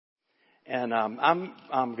And I'm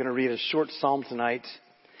going to read a short psalm tonight.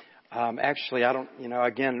 Actually, I don't,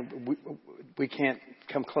 again, we can't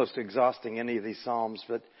come close to exhausting any of these psalms,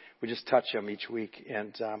 but we just touch them each week.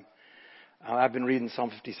 And I've been reading Psalm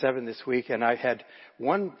 57 this week, and I had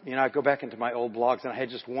one, I go back into my old blogs, and I had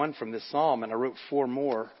just one from this psalm, and I wrote 4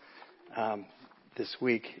 more this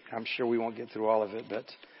week. I'm sure we won't get through all of it, but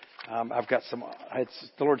I've got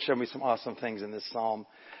the Lord showed me some awesome things in this psalm.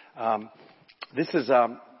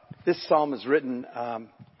 This psalm is written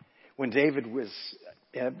when David was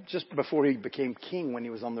just before he became king, when he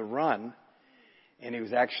was on the run, and he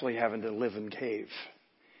was actually having to live in a cave.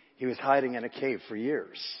 He was hiding in a cave for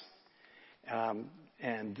years,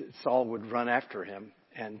 and Saul would run after him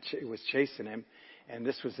and was chasing him, and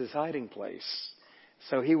this was his hiding place.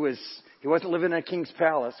 So he wasn't living in a king's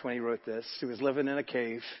palace when he wrote this. He was living in a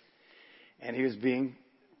cave, and he was being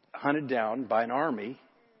hunted down by an army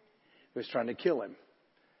who was trying to kill him.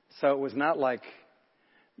 So it was not like,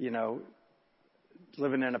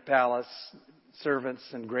 living in a palace, servants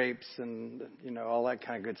and grapes and, all that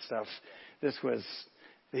kind of good stuff.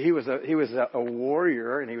 He was a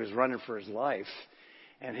warrior, and he was running for his life.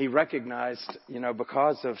 And he recognized,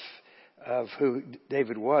 because of who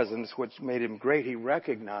David was, and it's what made him great, he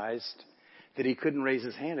recognized that he couldn't raise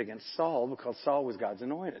his hand against Saul because Saul was God's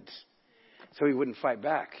anointed. So he wouldn't fight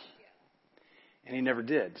back. And he never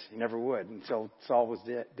did. He never would until Saul was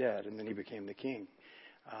dead, and then he became the king.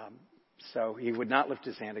 So he would not lift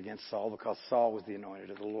his hand against Saul because Saul was the anointed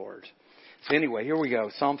of the Lord. So anyway, here we go.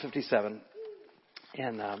 Psalm 57.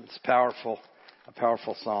 And it's a powerful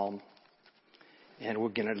psalm. And we're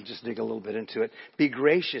going to just dig a little bit into it. Be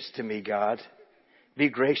gracious to me, God. Be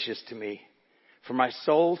gracious to me. For my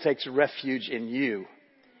soul takes refuge in you.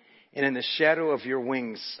 And in the shadow of your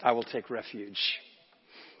wings, I will take refuge.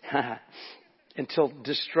 Until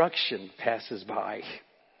destruction passes by.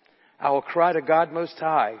 I will cry to God Most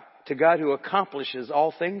High, to God who accomplishes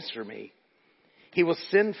all things for me. He will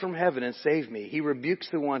send from heaven and save me. He rebukes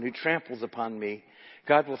the one who tramples upon me.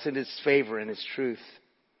 God will send his favor and his truth.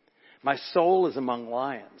 My soul is among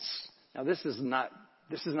lions. Now this is not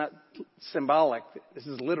symbolic. This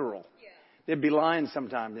is literal. Yeah. There'd be lions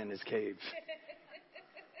sometimes in his cave.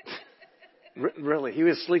 Really, he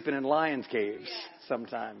was sleeping in lions' caves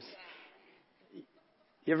sometimes.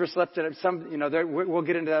 You ever slept in we'll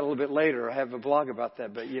get into that a little bit later. I have a blog about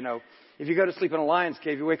that. But, if you go to sleep in a lion's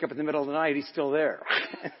cave, you wake up in the middle of the night, he's still there.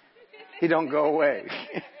 He don't go away.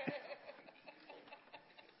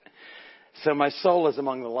 So my soul is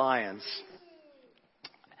among the lions.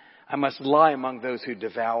 I must lie among those who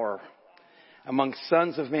devour, among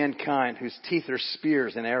sons of mankind whose teeth are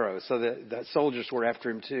spears and arrows. So the soldiers were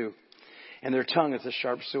after him too. And their tongue is a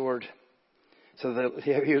sharp sword. So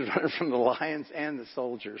he was running from the lions and the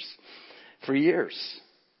soldiers for years.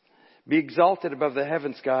 Be exalted above the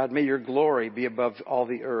heavens, God. May your glory be above all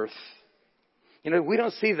the earth. We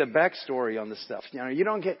don't see the backstory on this stuff. You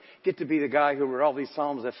don't get to be the guy who wrote all these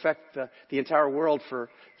psalms that affect the entire world for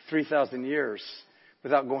 3,000 years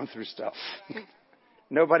without going through stuff.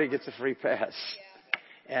 Nobody gets a free pass.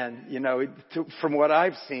 And, from what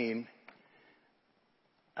I've seen,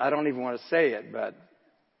 I don't even want to say it, but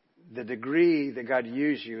the degree that God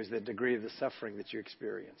used you is the degree of the suffering that you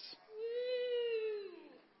experience.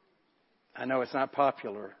 I know it's not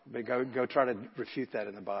popular, but go try to refute that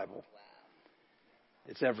in the Bible.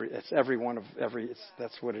 That's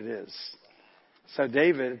what it is. So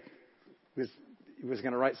David was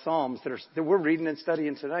going to write psalms that we're reading and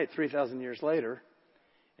studying tonight, 3,000 years later,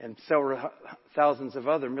 and so were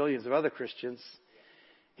millions of other Christians.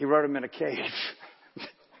 He wrote them in a cave.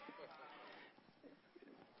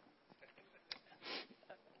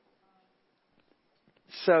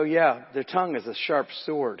 So, their tongue is a sharp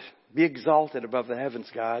sword. Be exalted above the heavens,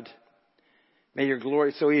 God. May your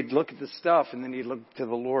glory... So he'd look at the stuff, and then he'd look to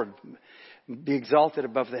the Lord. Be exalted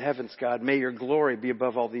above the heavens, God. May your glory be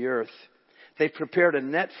above all the earth. They prepared a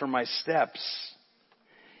net for my steps.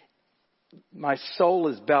 My soul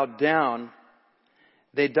is bowed down.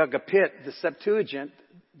 They dug a pit. The Septuagint,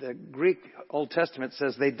 the Greek Old Testament,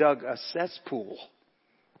 says they dug a cesspool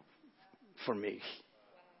for me.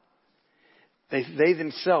 They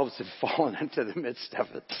themselves have fallen into the midst of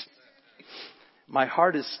it. My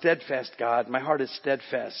heart is steadfast, God. My heart is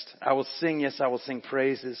steadfast. I will sing, yes, I will sing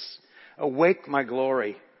praises. Awake, my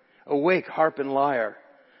glory. Awake, harp and lyre.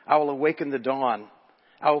 I will awaken the dawn.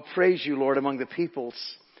 I will praise you, Lord, among the peoples.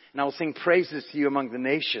 And I will sing praises to you among the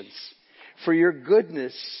nations. For your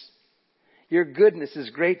goodness is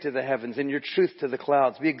great to the heavens and your truth to the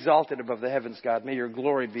clouds. Be exalted above the heavens, God. May your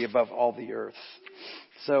glory be above all the earth.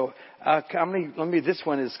 So, this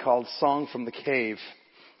one is called Song from the Cave.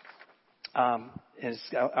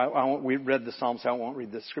 We read the Psalms, so I won't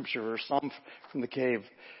read the scripture verse. Psalm from the cave,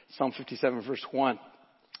 Psalm 57, verse 1.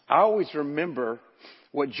 I always remember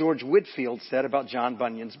what George Whitefield said about John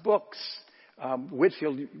Bunyan's books.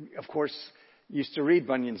 Whitefield, of course, used to read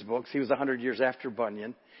Bunyan's books. He was 100 years after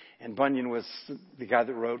Bunyan. And Bunyan was the guy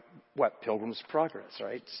that wrote, Pilgrim's Progress,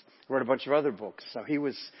 right? Wrote a bunch of other books. So he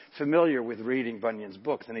was familiar with reading Bunyan's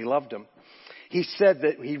books, and he loved them. He said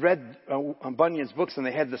that he read Bunyan's books, and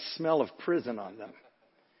they had the smell of prison on them.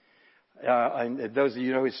 And those of you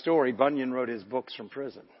who know his story, Bunyan wrote his books from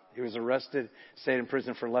prison. He was arrested, stayed in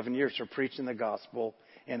prison for 11 years for preaching the gospel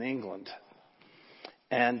in England.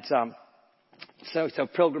 And so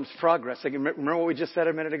Pilgrim's Progress. Remember what we just said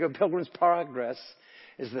a minute ago? Pilgrim's Progress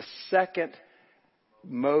is the second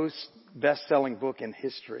most best-selling book in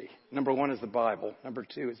history. Number 1 is the Bible. Number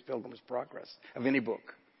 2 is Pilgrim's Progress of any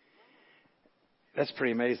book. That's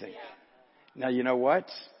pretty amazing. Now, you know what?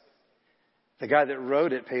 The guy that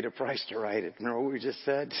wrote it paid a price to write it. Remember what we just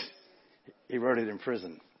said? He wrote it in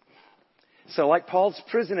prison. So like Paul's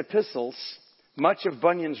prison epistles, much of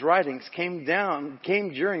Bunyan's writings came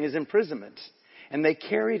during his imprisonment. And they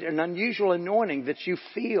carried an unusual anointing that you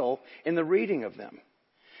feel in the reading of them.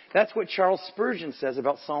 That's what Charles Spurgeon says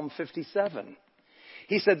about Psalm 57.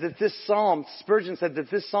 He said that Spurgeon said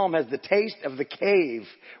that this psalm has the taste of the cave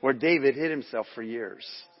where David hid himself for years.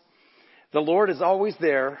 The Lord is always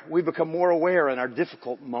there. We become more aware in our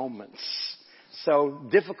difficult moments. So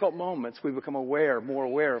difficult moments, we become more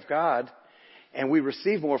aware of God, and we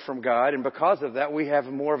receive more from God, and because of that, we have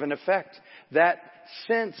more of an effect. That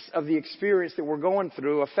sense of the experience that we're going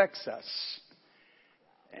through affects us.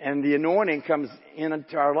 And the anointing comes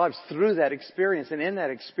into our lives through that experience, and in that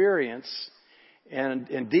experience,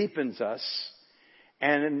 and deepens us.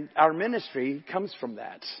 And our ministry comes from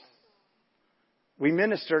that. We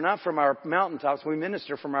minister not from our mountaintops, we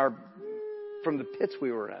minister from the pits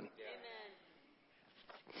we were in.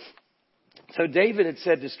 So David had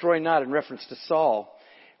said, destroy not, in reference to Saul,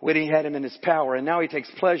 when he had him in his power. And now he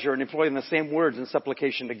takes pleasure in employing the same words in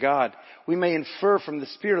supplication to God. We may infer from the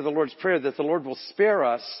spirit of the Lord's Prayer that the Lord will spare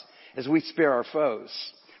us as we spare our foes.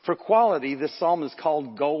 For quality, this psalm is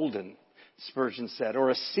called golden, Spurgeon said, or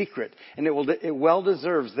a secret, and it well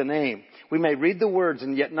deserves the name. We may read the words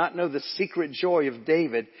and yet not know the secret joy of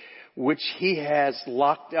David, which he has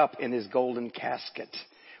locked up in his golden casket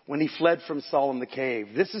when he fled from Saul in the cave.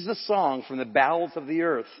 This is a song from the bowels of the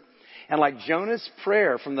earth. And like Jonah's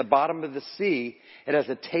prayer from the bottom of the sea, it has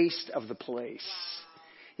a taste of the place.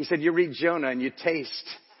 He said, you read Jonah and you taste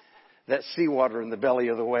that seawater in the belly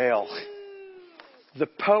of the whale. The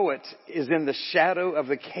poet is in the shadow of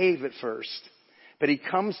the cave at first, but he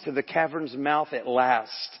comes to the cavern's mouth at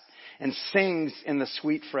last and sings in the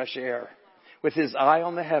sweet fresh air, with his eye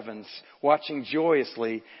on the heavens, watching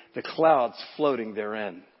joyously the clouds floating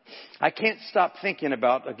therein. I can't stop thinking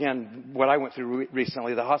about, again, what I went through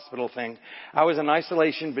recently, the hospital thing. I was in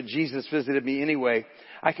isolation, but Jesus visited me anyway.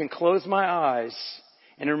 I can close my eyes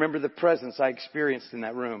and remember the presence I experienced in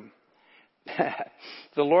that room.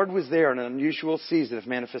 The Lord was there in an unusual season of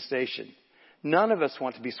manifestation. None of us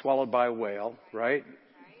want to be swallowed by a whale, right?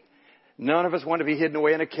 None of us want to be hidden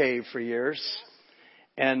away in a cave for years.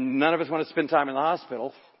 And none of us want to spend time in the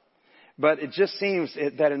hospital. But it just seems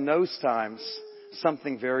that in those times,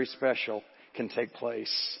 something very special can take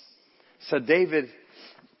place. So David,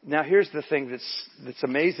 now here's the thing that's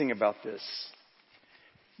amazing about this.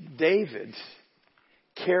 David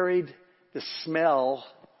carried the smell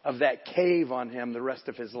of that cave on him the rest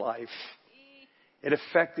of his life. It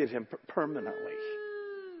affected him permanently.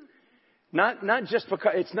 Not just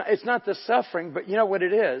because it's not the suffering, but you know what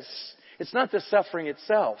it is? It's not the suffering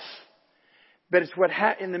itself, but it's what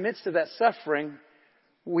in the midst of that suffering,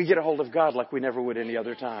 we get a hold of God like we never would any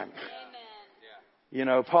other time. Amen. You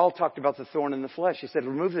know, Paul talked about the thorn in the flesh. He said,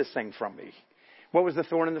 remove this thing from me. What was the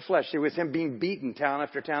thorn in the flesh? It was him being beaten town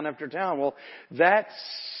after town after town. Well, it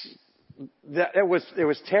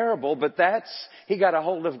was terrible, but he got a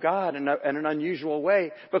hold of God in an unusual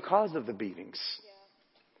way because of the beatings.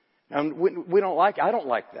 And I don't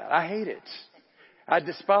like that. I hate it. I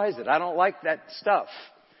despise it. I don't like that stuff.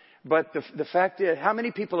 But the fact is, how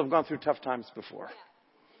many people have gone through tough times before?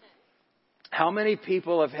 How many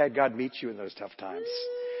people have had God meet you in those tough times?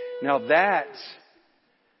 Now that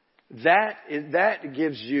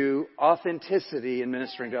gives you authenticity in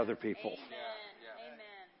ministering to other people.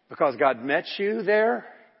 Because God met you there,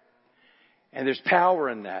 and there's power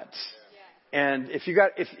in that. And if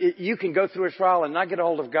you can go through a trial and not get a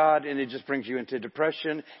hold of God, and it just brings you into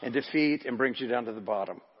depression and defeat and brings you down to the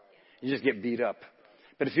bottom. You just get beat up.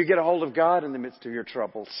 But if you get a hold of God in the midst of your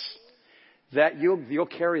troubles, that you'll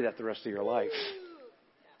carry that the rest of your life.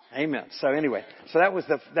 Amen. So anyway, that was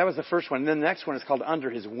the first one. And then the next one is called Under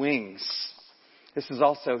His Wings. This is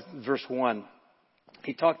also verse 1.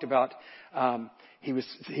 He talked about he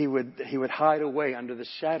would hide away under the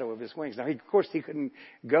shadow of His wings. Now, of course, he couldn't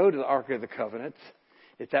go to the Ark of the Covenant.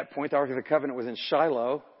 At that point, the Ark of the Covenant was in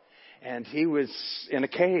Shiloh, and he was in a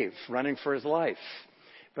cave running for his life.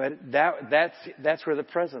 But that's where the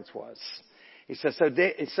presence was. He says,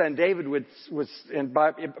 and David was in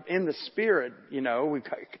the Spirit,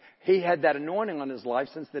 he had that anointing on his life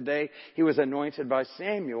since the day he was anointed by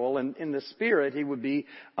Samuel. And in the Spirit, he would be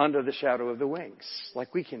under the shadow of the wings,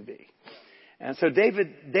 like we can be. And so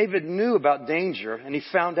David knew about danger, and he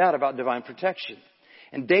found out about divine protection.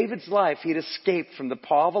 In David's life, he'd escaped from the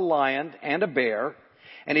paw of a lion and a bear,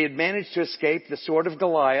 and he had managed to escape the sword of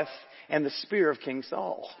Goliath and the spear of King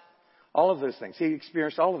Saul. All of those things. He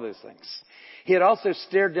experienced all of those things. He had also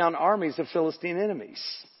stared down armies of Philistine enemies.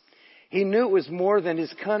 He knew it was more than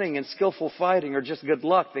his cunning and skillful fighting or just good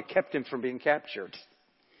luck that kept him from being captured.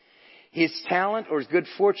 His talent or his good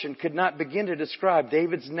fortune could not begin to describe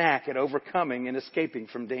David's knack at overcoming and escaping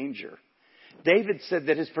from danger. David said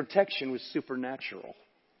that his protection was supernatural.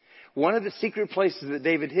 One of the secret places that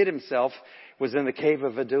David hid himself was in the cave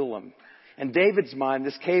of Adullam. In David's mind,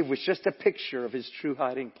 this cave was just a picture of his true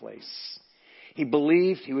hiding place. He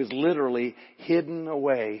believed he was literally hidden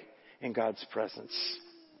away in God's presence.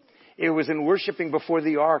 It was in worshiping before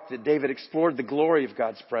the ark that David explored the glory of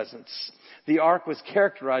God's presence. The ark was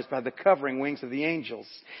characterized by the covering wings of the angels.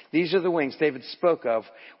 These are the wings David spoke of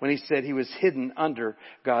when he said he was hidden under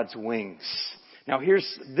God's wings. Now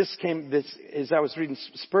as I was reading,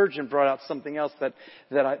 Spurgeon brought out something else that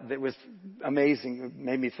was amazing. It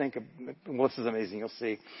made me think of, well, this is amazing, you'll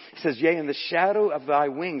see. He says, yea, in the shadow of thy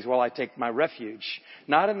wings will I take my refuge.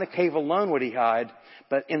 Not in the cave alone would he hide,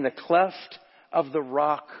 but in the cleft of the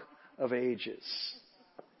rock of ages.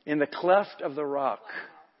 In the cleft of the rock.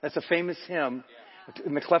 That's a famous hymn,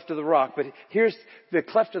 in the cleft of the rock. But here's, the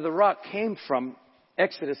cleft of the rock came from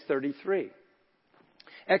Exodus 33.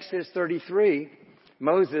 Exodus 33,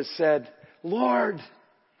 Moses said, Lord,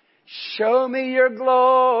 show me your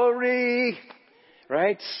glory.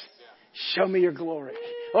 Right? Show me your glory.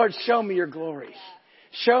 Lord, show me your glory.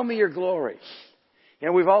 Show me your glory.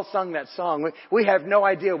 We've all sung that song. We have no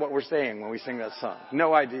idea what we're saying when we sing that song.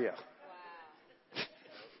 No idea.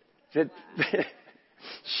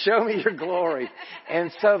 Show me your glory.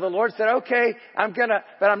 And so the Lord said, okay,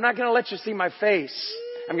 but I'm not going to let you see my face.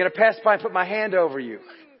 I'm going to pass by and put my hand over you.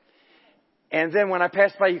 And then when I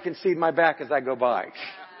pass by, you can see my back as I go by.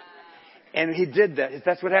 And he did that.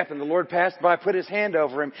 That's what happened. The Lord passed by, put his hand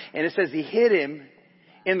over him, and it says he hid him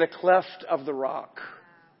in the cleft of the rock.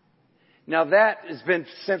 Now that has been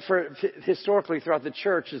historically throughout the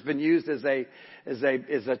church has been used as a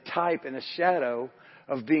type and a shadow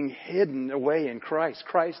of being hidden away in Christ.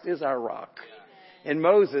 Christ is our rock. And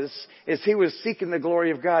Moses, as he was seeking the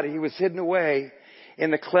glory of God, he was hidden away in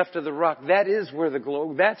the cleft of the rock. That is where the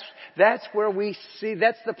glory, that's where we see,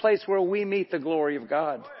 that's the place where we meet the glory of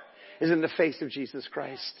God, is in the face of Jesus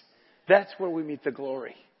Christ. That's where we meet the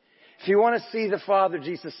glory. If you want to see the Father,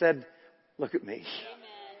 Jesus said, look at me.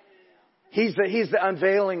 He's the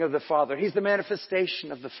unveiling of the Father. He's the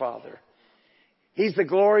manifestation of the Father. He's the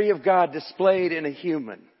glory of God displayed in a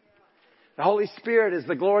human. The Holy Spirit is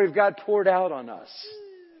the glory of God poured out on us.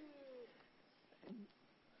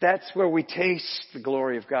 That's where we taste the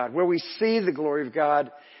glory of God. Where we see the glory of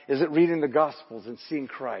God is at reading the Gospels and seeing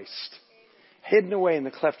Christ. Hidden away in the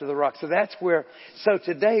cleft of the rock. So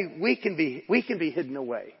today we can be hidden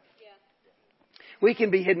away. We can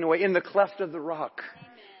be hidden away in the cleft of the rock.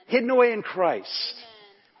 Hidden away in Christ.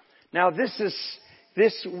 Now this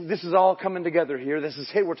is all coming together here.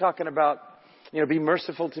 We're talking about, be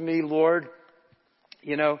merciful to me, Lord.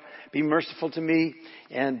 Be merciful to me.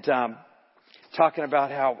 And, talking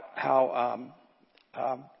about how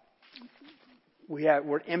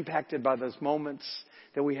we're impacted by those moments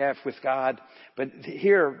that we have with God. But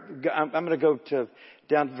here, I'm going to go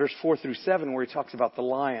down to verse 4 through 7 where he talks about the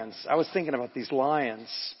lions. I was thinking about these lions.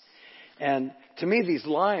 And to me, these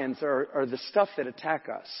lions are the stuff that attack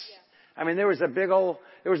us. I mean, there was a big old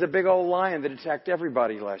lion that attacked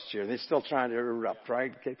everybody last year. They're still trying to erupt,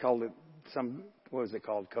 right? They called it what was it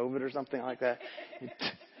called? COVID or something like that?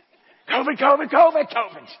 COVID.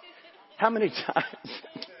 How many times?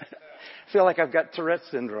 I feel like I've got Tourette's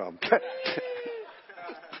syndrome.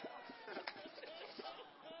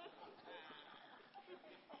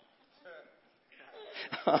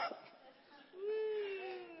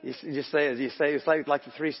 You say it's like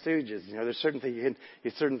the Three Stooges. There's certain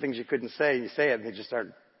things you couldn't say. You say it, and they just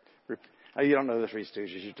start. Oh, you don't know the Three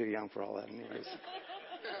Stooges. You're too young for all that anyways.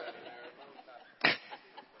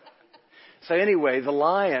 So anyway, the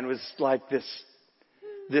lion was like this,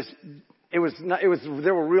 there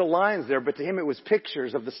were real lions there, but to him it was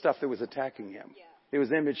pictures of the stuff that was attacking him. It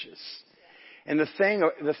was images. And the thing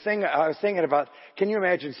I was thinking about, can you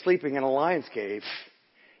imagine sleeping in a lion's cave?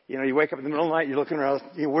 You know, you wake up in the middle of the night, you're looking around,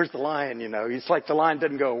 where's the lion? You know, it's like the lion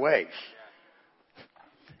doesn't go away.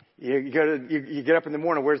 You get up in the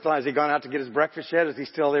morning, where's the lion? Has he gone out to get his breakfast yet? Is he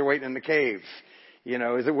still there waiting in the cave? You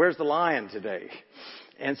know, where's the lion today?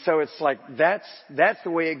 And so it's like, that's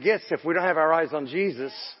the way it gets. If we don't have our eyes on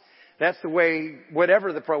Jesus, that's the way, whether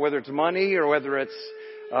it's money or whether it's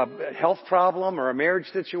a health problem or a marriage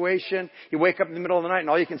situation, you wake up in the middle of the night and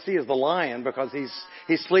all you can see is the lion because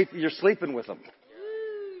you're sleeping with him.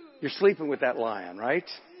 You're sleeping with that lion, right?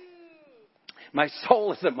 My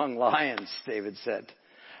soul is among lions, David said.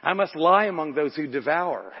 I must lie among those who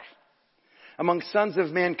devour, among sons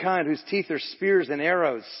of mankind whose teeth are spears and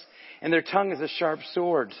arrows, and their tongue is a sharp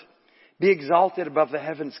sword. Be exalted above the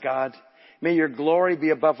heavens, God. May your glory be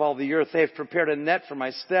above all the earth. They have prepared a net for my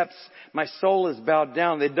steps. My soul is bowed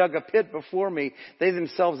down. They dug a pit before me. They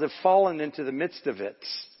themselves have fallen into the midst of it.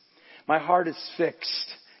 My heart is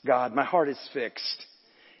fixed, God. My heart is fixed.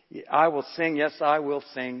 I will sing, yes, I will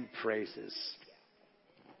sing praises.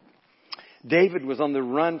 David was on the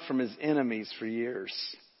run from his enemies for years.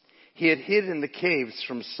 He had hid in the caves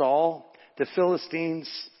from Saul, the Philistines,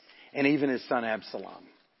 and even his son Absalom.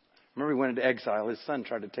 Remember, he went into exile. His son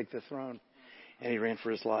tried to take the throne, and he ran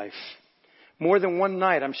for his life. More than one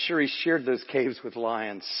night, I'm sure he shared those caves with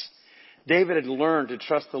lions. David had learned to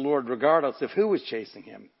trust the Lord regardless of who was chasing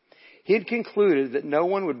him. He had concluded that no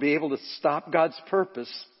one would be able to stop God's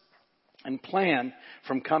purpose and plan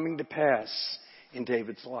from coming to pass in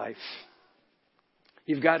David's life.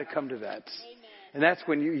 You've got to come to that. Amen. And that's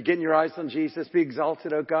when you get your eyes on Jesus. Be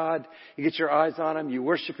exalted, O God. You get your eyes on Him. You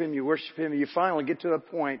worship Him. You worship Him. And you finally get to a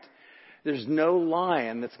point. There's no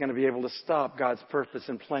lion that's going to be able to stop God's purpose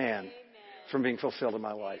and plan from being fulfilled in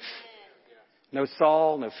my life. No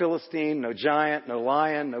Saul, no Philistine, no giant, no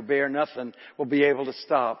lion, no bear, nothing will be able to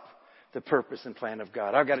stop the purpose and plan of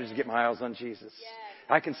God. I've got to just get my eyes on Jesus.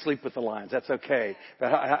 I can sleep with the lions. That's okay. But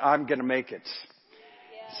I'm going to make it.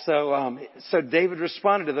 So David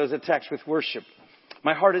responded to those attacks with worship.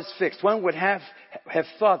 My heart is fixed. One would have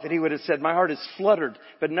thought that he would have said, my heart is fluttered.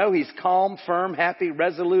 But no, he's calm, firm, happy,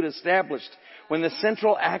 resolute, established. When the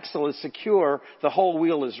central axle is secure, the whole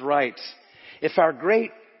wheel is right. If our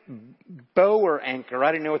great bow or anchor,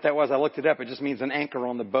 I didn't know what that was. I looked it up. It just means an anchor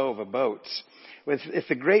on the bow of a boat. If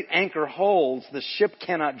the great anchor holds, the ship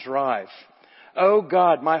cannot drive. Oh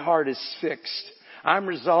God, my heart is fixed. I'm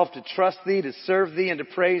resolved to trust Thee, to serve Thee, and to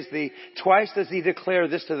praise Thee. Twice does he declare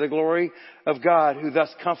this to the glory of God, who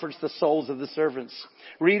thus comforts the souls of the servants.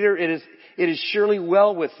 Reader, it is surely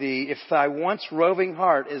well with thee if thy once roving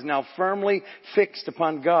heart is now firmly fixed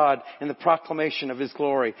upon God in the proclamation of His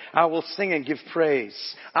glory. I will sing and give praise.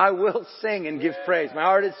 I will sing and give praise. My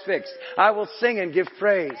heart is fixed. I will sing and give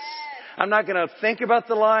praise. I'm not going to think about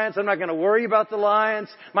the lions. I'm not going to worry about the lions.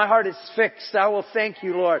 My heart is fixed. I will thank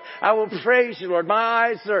you, Lord. I will praise you, Lord. My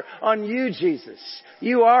eyes are on you, Jesus.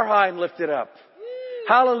 You are high and lifted up.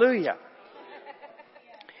 Hallelujah.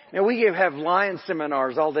 Now, we have lion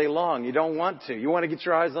seminars all day long. You don't want to. You want to get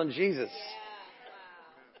your eyes on Jesus.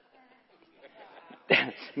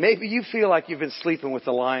 Maybe you feel like you've been sleeping with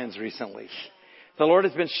the lions recently. The Lord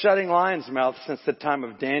has been shutting lions' mouths since the time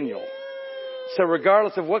of Daniel. So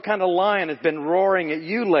regardless of what kind of lion has been roaring at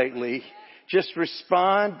you lately, just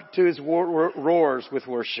respond to his roars with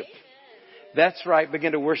worship. That's right.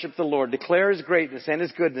 Begin to worship the Lord. Declare His greatness and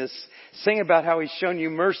His goodness. Sing about how He's shown you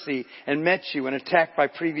mercy and met you when attacked by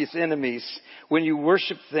previous enemies. When you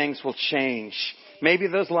worship, things will change. Maybe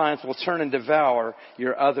those lions will turn and devour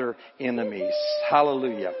your other enemies.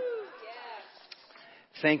 Hallelujah.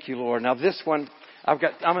 Thank you, Lord. Now this one,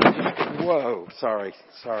 sorry.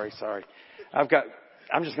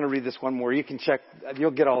 I'm just going to read this one more. You can check.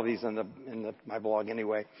 You'll get all these in my blog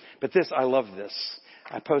anyway. But I love this.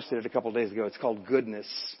 I posted it a couple of days ago. It's called Goodness.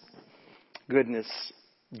 Goodness.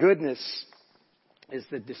 Goodness is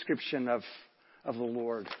the description of the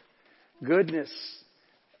Lord. Goodness.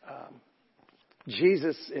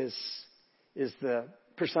 Jesus is the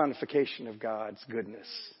personification of God's goodness.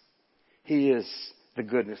 He is the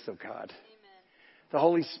goodness of God. Amen. The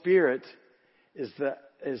Holy Spirit is the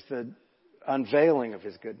unveiling of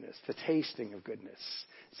His goodness, the tasting of goodness.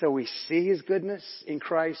 So we see His goodness in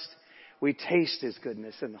Christ. We taste His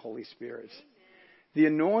goodness in the Holy Spirit. The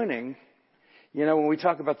anointing, You know, when we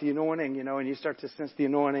talk about the anointing, you know, and you start to sense the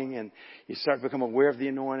anointing and you start to become aware of the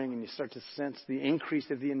anointing and you start to sense the increase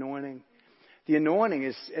of the anointing. The anointing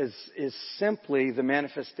is simply the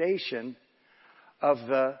manifestation of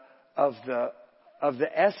the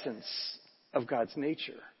essence of God's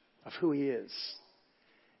nature, of who He is.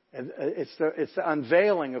 It's the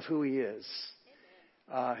unveiling of who He is,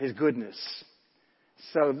 His goodness.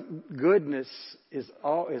 So goodness is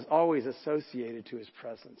always associated to His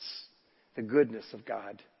presence. The goodness of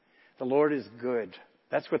God. The Lord is good.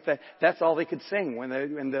 That's all they could sing when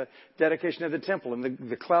in the dedication of the temple and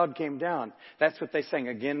the cloud came down. That's what they sang.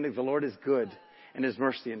 Again, the Lord is good and His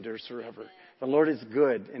mercy endures forever. The Lord is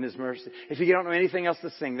good and His mercy. If you don't know anything else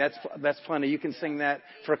to sing, that's plenty. You can sing that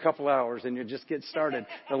for a couple hours and you'll just get started.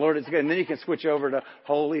 The Lord is good. And then you can switch over to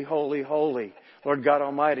Holy, Holy, Holy. Lord God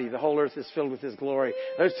Almighty, the whole earth is filled with His glory.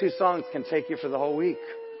 Those two songs can take you for the whole week.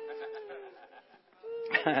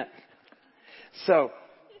 So,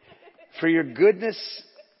 for your goodness,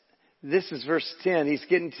 this is verse 10. This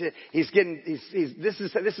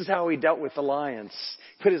is how he dealt with the lions.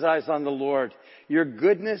 Put his eyes on the Lord. Your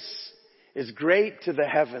goodness is great to the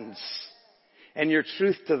heavens and your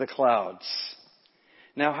truth to the clouds.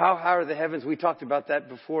 Now, how high are the heavens? We talked about that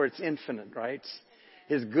before. It's infinite, right?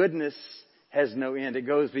 His goodness has no end. It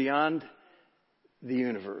goes beyond the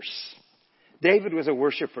universe. David was a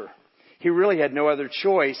worshiper. He really had no other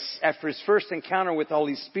choice. After his first encounter with the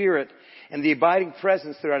Holy Spirit and the abiding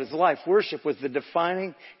presence throughout his life, worship was the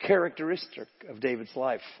defining characteristic of David's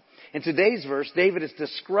life. In today's verse, David is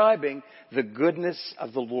describing the goodness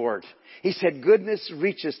of the Lord. He said, goodness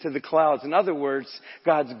reaches to the clouds. In other words,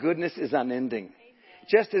 God's goodness is unending.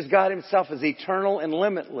 Just as God Himself is eternal and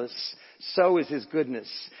limitless, so is His goodness.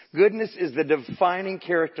 Goodness is the defining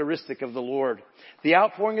characteristic of the Lord. The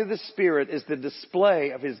outpouring of the Spirit is the display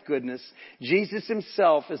of His goodness. Jesus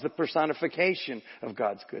Himself is the personification of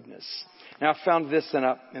God's goodness. Now, I found this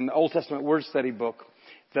in the Old Testament Word Study book.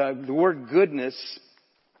 The word goodness,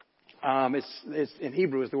 in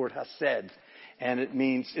Hebrew is the word hesed. And it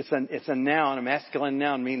means, it's a noun, a masculine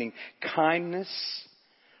noun, meaning kindness,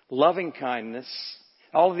 loving kindness.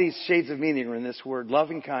 All of these shades of meaning are in this word.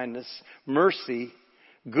 Loving kindness, mercy,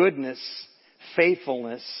 goodness,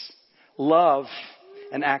 faithfulness, love,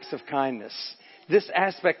 and acts of kindness. This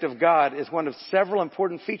aspect of God is one of several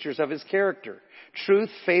important features of His character. Truth,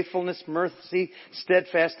 faithfulness, mercy,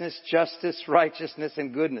 steadfastness, justice, righteousness,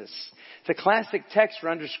 and goodness. The classic text for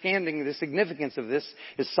understanding the significance of this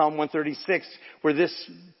is Psalm 136, where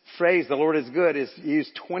this phrase, the Lord is good, is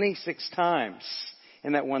used 26 times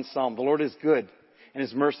in that one psalm. The Lord is good and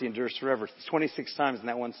His mercy endures forever. 26 times in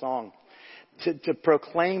that one song. To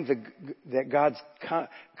proclaim that God's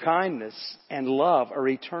kindness and love are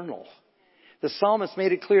eternal. The psalmist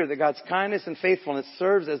made it clear that God's kindness and faithfulness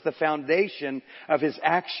serves as the foundation of His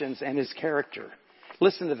actions and His character.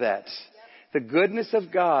 Listen to that. The goodness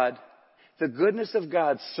of God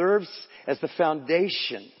serves as the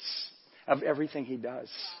foundations of everything He does.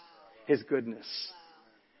 His goodness.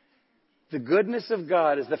 The goodness of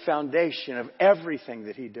God is the foundation of everything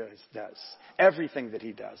that He does. Everything that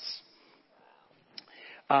He does.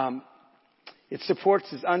 It supports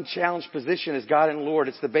His unchallenged position as God and Lord.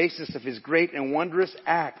 It's the basis of His great and wondrous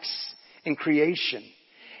acts in creation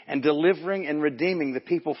and delivering and redeeming the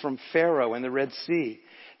people from Pharaoh and the Red Sea.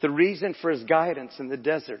 The reason for His guidance in the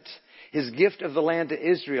desert. His gift of the land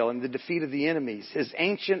to Israel and the defeat of the enemies. His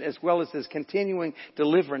ancient as well as His continuing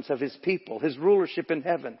deliverance of His people. His rulership in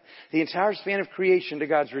heaven. The entire span of creation to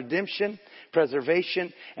God's redemption,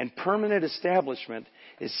 preservation, and permanent establishment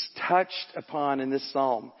is touched upon in this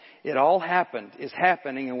psalm. It all happened, is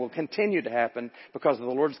happening, and will continue to happen because of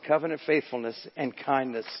the Lord's covenant faithfulness and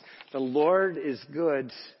kindness. The Lord is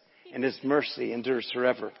good and His mercy endures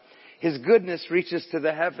forever. His goodness reaches to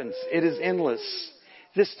the heavens. It is endless.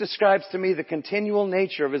 This describes to me the continual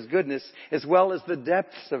nature of His goodness as well as the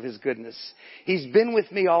depths of His goodness. He's been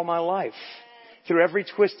with me all my life. Through every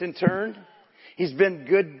twist and turn. He's been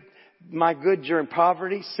good, my good during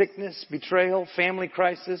poverty, sickness, betrayal, family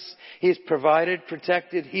crisis. He has provided,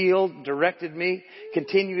 protected, healed, directed me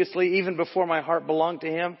continuously even before my heart belonged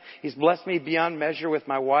to Him. He's blessed me beyond measure with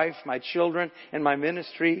my wife, my children, and my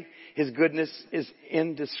ministry. His goodness is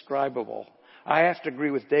indescribable. I have to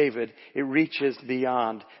agree with David. It reaches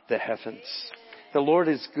beyond the heavens. The Lord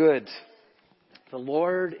is good. The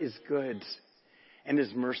Lord is good. And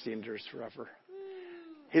His mercy endures forever.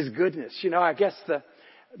 His goodness. You know, I guess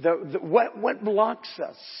what blocks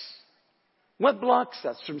us? What blocks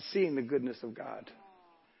us from seeing the goodness of God?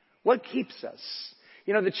 What keeps us?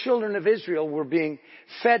 You know, the children of Israel were being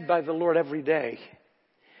fed by the Lord every day.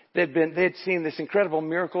 They'd seen this incredible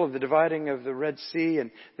miracle of the dividing of the Red Sea,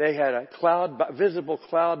 and they had a visible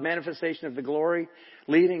cloud manifestation of the glory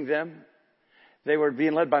leading them. They were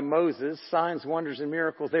being led by Moses, signs, wonders, and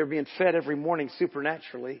miracles. They were being fed every morning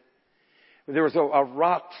supernaturally. There was a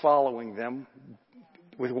rock following them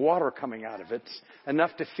with water coming out of it,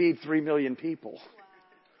 enough to feed 3 million people.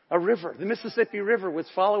 A river, the Mississippi River, was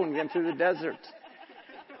following them through the desert.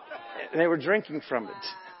 They were drinking from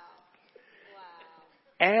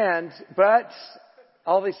it. But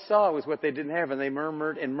all they saw was what they didn't have, and they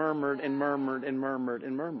murmured and murmured and murmured and murmured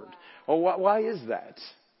and murmured. Well, why is that?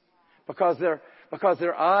 Because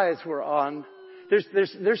their eyes were on.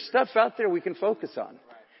 There's stuff out there we can focus on.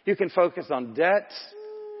 You can focus on debt,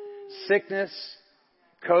 sickness,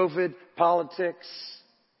 COVID, politics,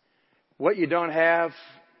 what you don't have,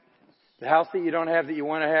 the house that you don't have that you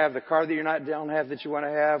want to have, the car that don't have that you want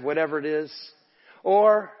to have, whatever it is.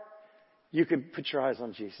 Or you can put your eyes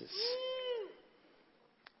on Jesus.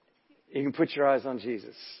 You can put your eyes on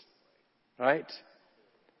Jesus. Right?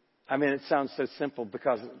 I mean, it sounds so simple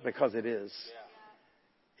because it is.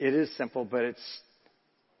 It is simple, but it's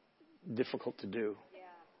difficult to do.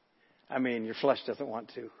 I mean, your flesh doesn't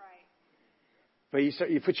want to. But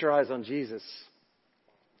you put your eyes on Jesus.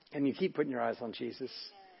 And you keep putting your eyes on Jesus.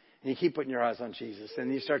 And you keep putting your eyes on Jesus.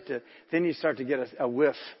 And you start to get a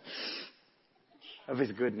whiff of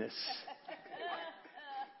His goodness.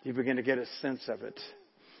 You begin to get a sense of it.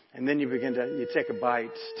 And then you take a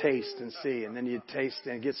bite, taste and see. And then you taste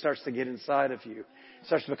and it starts to get inside of you. It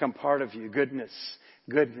starts to become part of you. Goodness,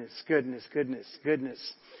 goodness, goodness, goodness,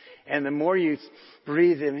 goodness. And the more you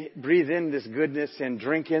breathe in this goodness and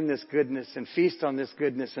drink in this goodness and feast on this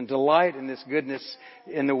goodness and delight in this goodness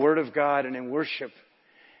in the Word of God and in worship,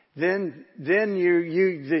 then the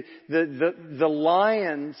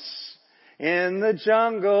lions in the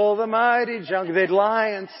jungle, the mighty jungle, the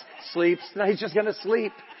lions sleeps. No, he's just going to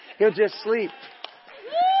sleep. He'll just sleep.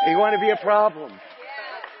 You want to be a problem.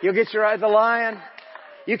 You'll get your eye, the lion.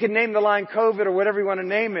 You can name the lion COVID or whatever you want to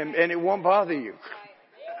name him, and it won't bother you.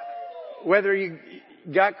 Whether you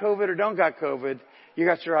got COVID or don't got COVID, you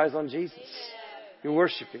got your eyes on Jesus. You're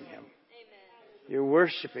worshiping Him. You're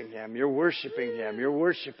worshiping Him. You're worshiping Him. You're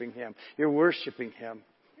worshiping Him. You're worshiping Him.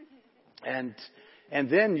 And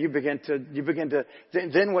then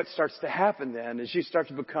then what starts to happen then is you start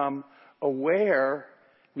to become aware,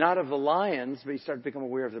 not of the lions, but you start to become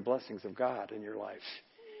aware of the blessings of God in your life.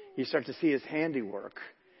 You start to see His handiwork.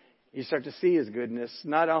 You start to see His goodness,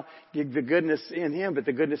 not all the goodness in Him, but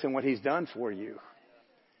the goodness in what He's done for you.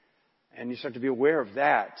 And you start to be aware of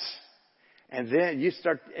that. And then you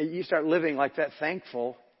start living like that,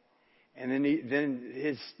 thankful. And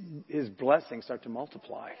then His blessings start to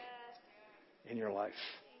multiply in your life.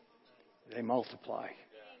 They multiply.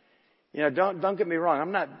 You know, don't get me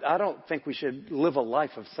wrong. I don't think we should live a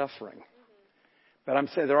life of suffering. But I'm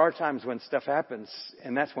saying there are times when stuff happens,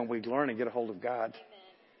 and that's when we learn and get a hold of God.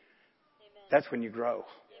 That's when you grow.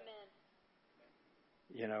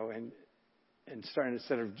 You know, and starting,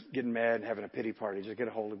 instead of getting mad and having a pity party, just get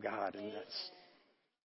a hold of God. And